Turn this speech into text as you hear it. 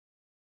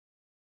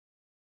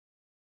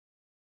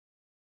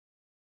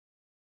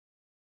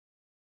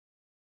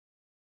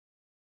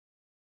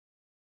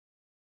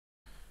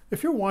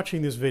If you're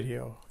watching this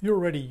video, you're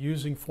already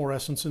using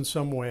fluorescence in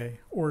some way,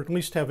 or at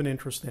least have an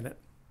interest in it.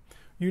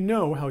 You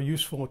know how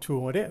useful a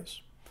tool it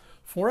is.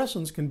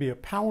 Fluorescence can be a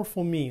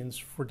powerful means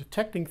for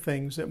detecting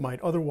things that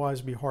might otherwise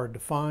be hard to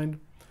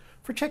find,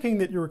 for checking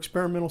that your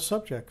experimental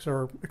subjects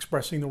are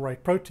expressing the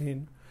right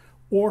protein,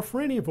 or for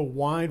any of a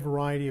wide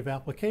variety of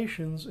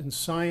applications in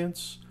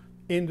science,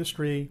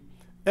 industry,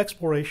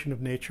 exploration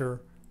of nature,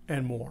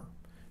 and more.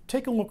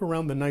 Take a look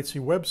around the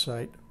NIGHTSEA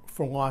website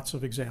for lots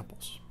of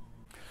examples.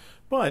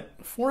 But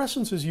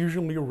fluorescence is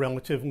usually a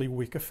relatively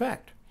weak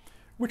effect,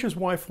 which is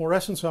why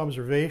fluorescence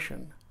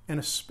observation,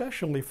 and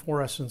especially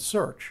fluorescence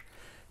search,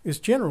 is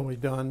generally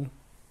done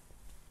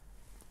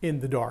in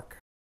the dark.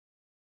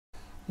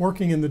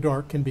 Working in the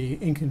dark can be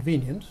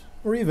inconvenient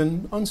or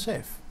even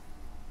unsafe.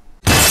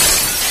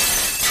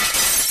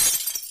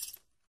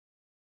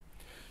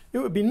 It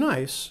would be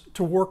nice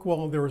to work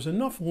while there is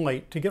enough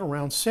light to get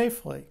around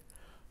safely,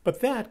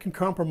 but that can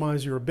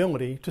compromise your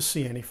ability to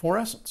see any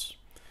fluorescence.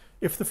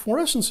 If the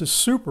fluorescence is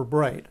super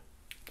bright,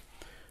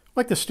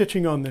 like the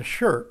stitching on this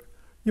shirt,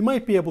 you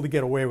might be able to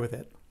get away with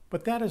it,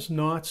 but that is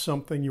not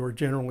something you are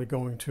generally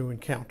going to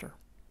encounter.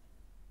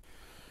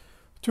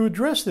 To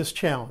address this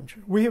challenge,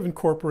 we have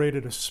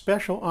incorporated a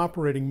special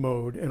operating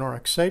mode in our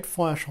Excite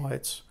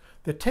flashlights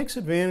that takes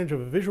advantage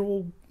of a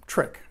visual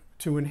trick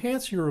to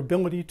enhance your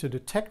ability to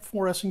detect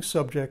fluorescing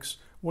subjects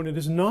when it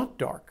is not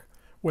dark,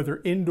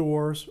 whether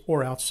indoors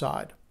or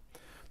outside.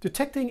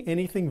 Detecting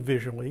anything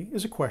visually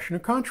is a question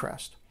of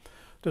contrast.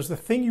 Does the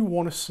thing you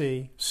want to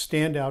see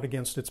stand out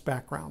against its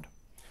background?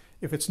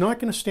 If it's not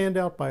going to stand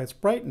out by its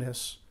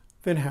brightness,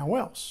 then how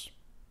else?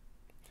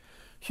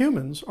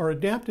 Humans are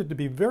adapted to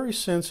be very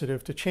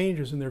sensitive to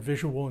changes in their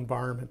visual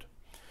environment.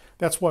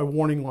 That's why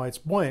warning lights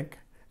blink,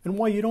 and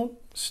why you don't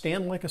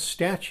stand like a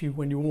statue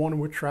when you want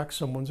to attract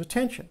someone's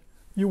attention.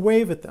 You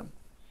wave at them.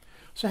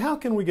 So how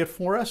can we get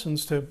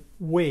fluorescence to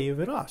wave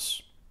at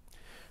us?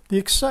 The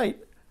Excite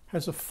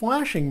has a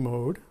flashing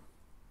mode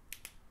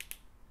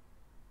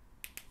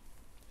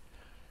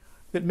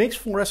that makes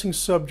fluorescing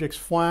subjects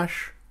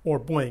flash or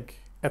blink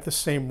at the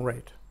same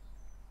rate.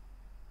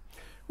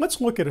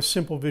 Let's look at a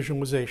simple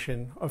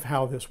visualization of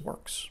how this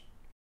works.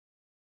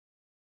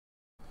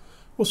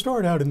 We'll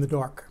start out in the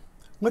dark.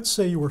 Let's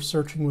say you are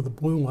searching with a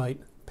blue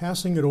light,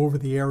 passing it over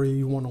the area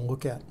you want to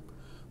look at.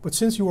 But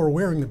since you are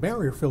wearing the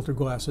barrier filter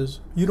glasses,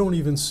 you don't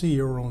even see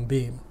your own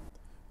beam.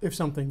 If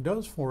something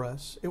does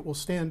fluoresce, it will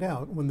stand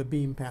out when the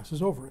beam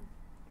passes over it.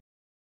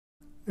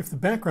 If the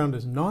background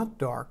is not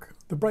dark,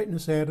 the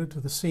brightness added to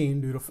the scene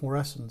due to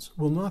fluorescence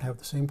will not have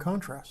the same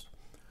contrast.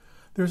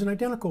 There's an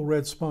identical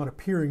red spot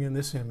appearing in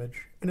this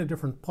image in a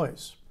different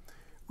place.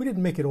 We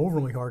didn't make it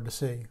overly hard to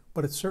see,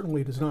 but it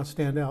certainly does not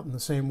stand out in the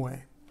same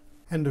way.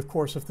 And of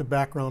course, if the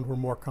background were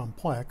more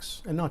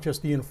complex, and not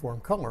just the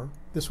uniform color,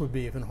 this would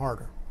be even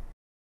harder.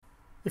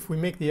 If we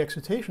make the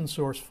excitation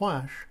source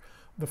flash,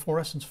 the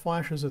fluorescence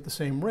flashes at the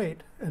same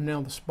rate, and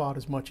now the spot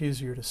is much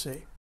easier to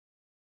see.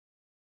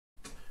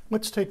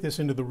 Let's take this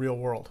into the real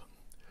world.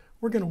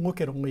 We're going to look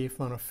at a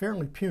leaf on a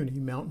fairly puny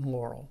mountain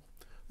laurel.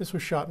 This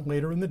was shot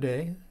later in the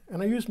day,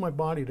 and I used my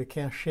body to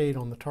cast shade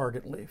on the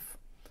target leaf.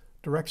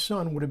 Direct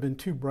sun would have been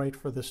too bright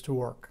for this to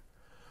work.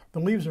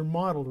 The leaves are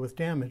mottled with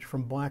damage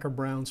from black or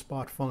brown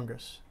spot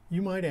fungus.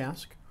 You might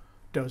ask,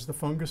 does the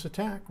fungus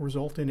attack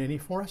result in any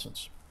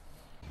fluorescence?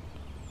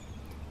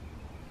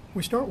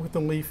 We start with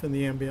the leaf and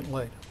the ambient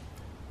light.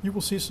 You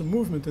will see some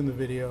movement in the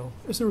video,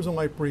 as there was a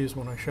light breeze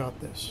when I shot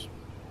this.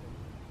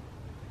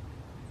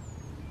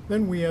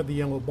 Then we add the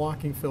yellow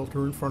blocking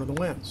filter in front of the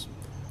lens.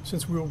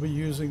 Since we will be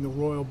using the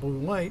royal blue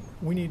light,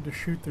 we need to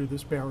shoot through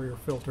this barrier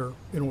filter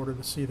in order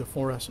to see the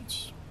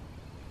fluorescence.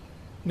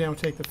 Now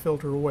take the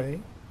filter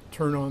away,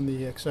 turn on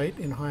the Excite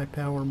in high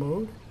power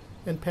mode,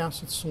 and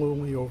pass it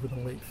slowly over the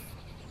leaf.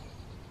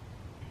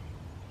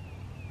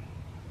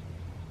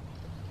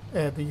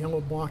 Add the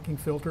yellow blocking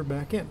filter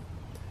back in.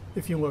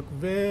 If you look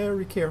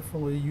very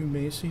carefully, you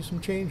may see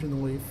some change in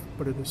the leaf,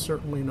 but it is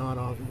certainly not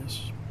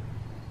obvious.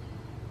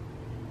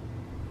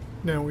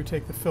 Now we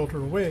take the filter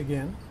away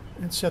again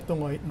and set the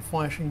light in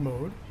flashing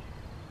mode.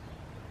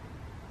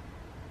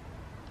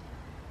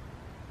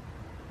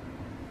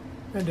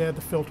 And add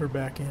the filter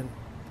back in.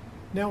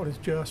 Now it is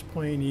just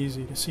plain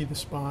easy to see the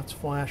spots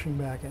flashing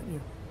back at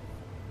you.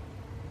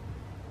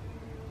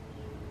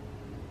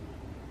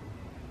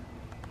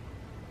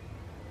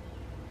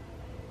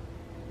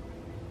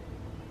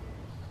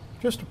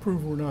 Just to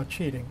prove we're not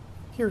cheating,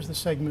 here's the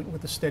segment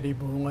with the steady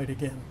blue light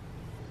again.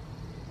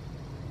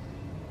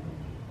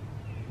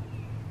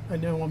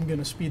 And now I'm going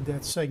to speed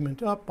that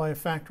segment up by a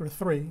factor of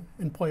 3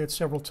 and play it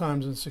several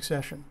times in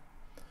succession.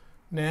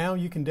 Now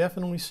you can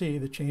definitely see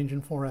the change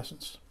in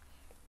fluorescence.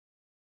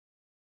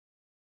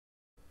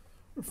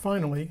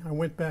 Finally, I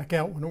went back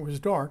out when it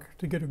was dark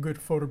to get a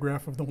good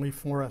photograph of the leaf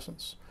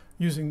fluorescence,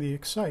 using the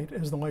Excite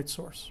as the light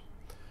source.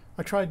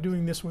 I tried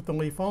doing this with the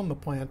leaf on the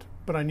plant,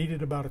 but I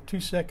needed about a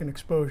 2-second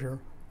exposure,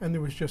 and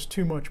there was just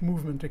too much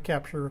movement to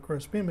capture a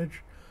crisp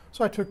image,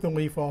 so I took the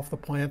leaf off the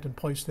plant and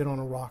placed it on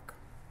a rock.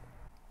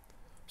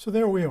 So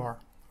there we are,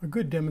 a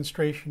good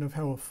demonstration of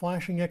how a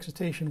flashing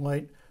excitation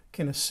light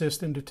can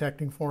assist in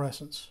detecting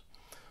fluorescence.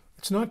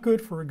 It's not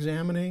good for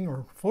examining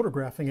or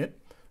photographing it,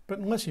 but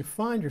unless you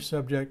find your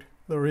subject,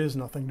 there is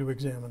nothing to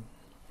examine.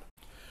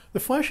 The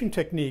flashing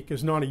technique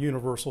is not a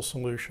universal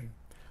solution.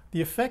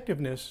 The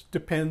effectiveness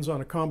depends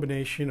on a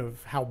combination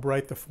of how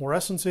bright the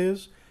fluorescence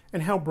is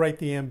and how bright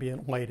the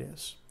ambient light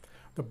is.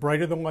 The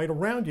brighter the light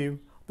around you,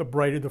 the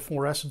brighter the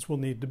fluorescence will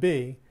need to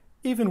be,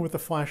 even with the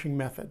flashing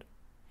method.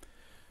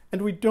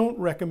 And we don't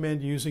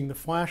recommend using the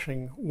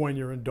flashing when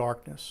you're in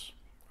darkness.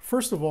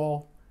 First of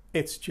all,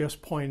 it's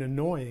just plain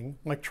annoying,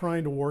 like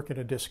trying to work at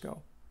a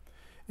disco.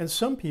 And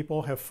some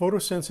people have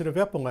photosensitive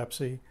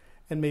epilepsy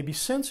and may be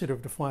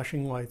sensitive to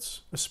flashing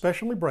lights,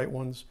 especially bright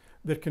ones,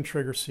 that can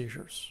trigger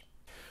seizures.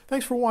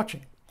 Thanks for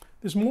watching.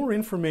 There's more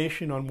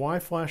information on why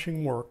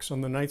flashing works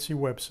on the Nightsea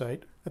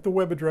website at the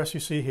web address you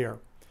see here.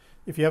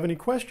 If you have any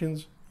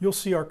questions, you'll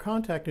see our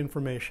contact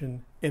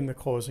information in the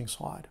closing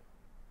slide.